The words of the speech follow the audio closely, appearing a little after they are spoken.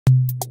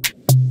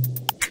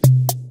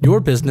Your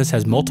business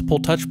has multiple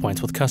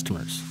touchpoints with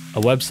customers,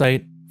 a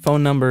website,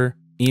 phone number,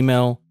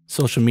 email,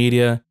 social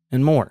media,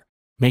 and more,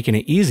 making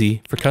it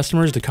easy for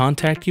customers to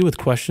contact you with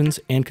questions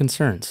and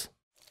concerns.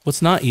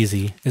 What's not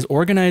easy is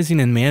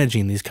organizing and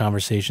managing these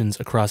conversations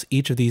across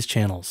each of these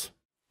channels.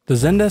 The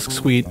Zendesk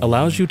Suite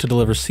allows you to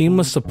deliver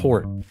seamless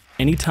support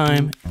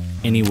anytime,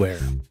 anywhere,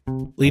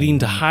 leading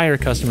to higher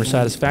customer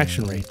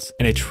satisfaction rates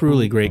and a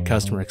truly great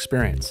customer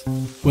experience.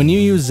 When you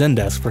use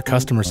Zendesk for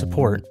customer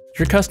support,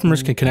 your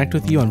customers can connect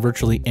with you on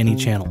virtually any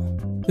channel.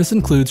 This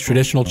includes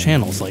traditional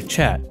channels like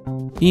chat,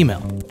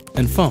 email,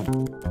 and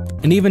phone,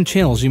 and even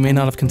channels you may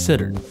not have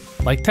considered,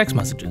 like text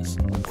messages,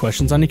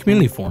 questions on your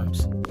community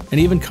forums, and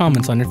even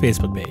comments on your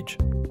Facebook page.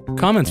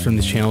 Comments from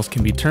these channels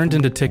can be turned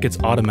into tickets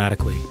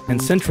automatically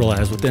and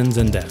centralized within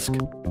Zendesk.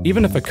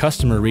 Even if a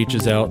customer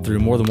reaches out through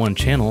more than one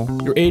channel,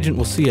 your agent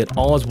will see it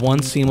all as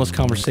one seamless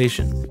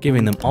conversation,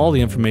 giving them all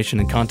the information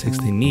and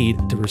context they need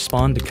to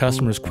respond to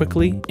customers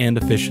quickly and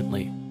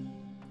efficiently.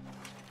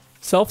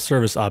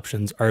 Self-service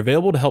options are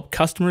available to help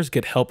customers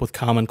get help with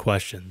common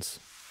questions.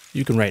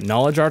 You can write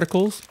knowledge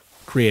articles,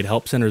 create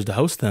help centers to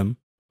host them,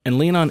 and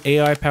lean on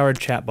AI-powered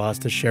chatbots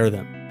to share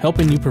them,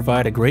 helping you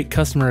provide a great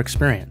customer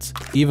experience,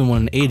 even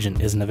when an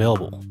agent isn't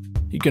available.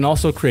 You can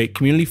also create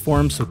community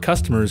forums so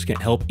customers can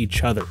help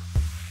each other.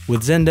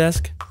 With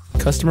Zendesk,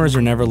 customers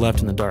are never left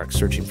in the dark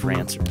searching for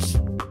answers.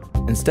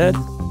 Instead,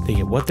 they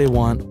get what they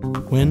want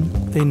when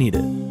they need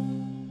it.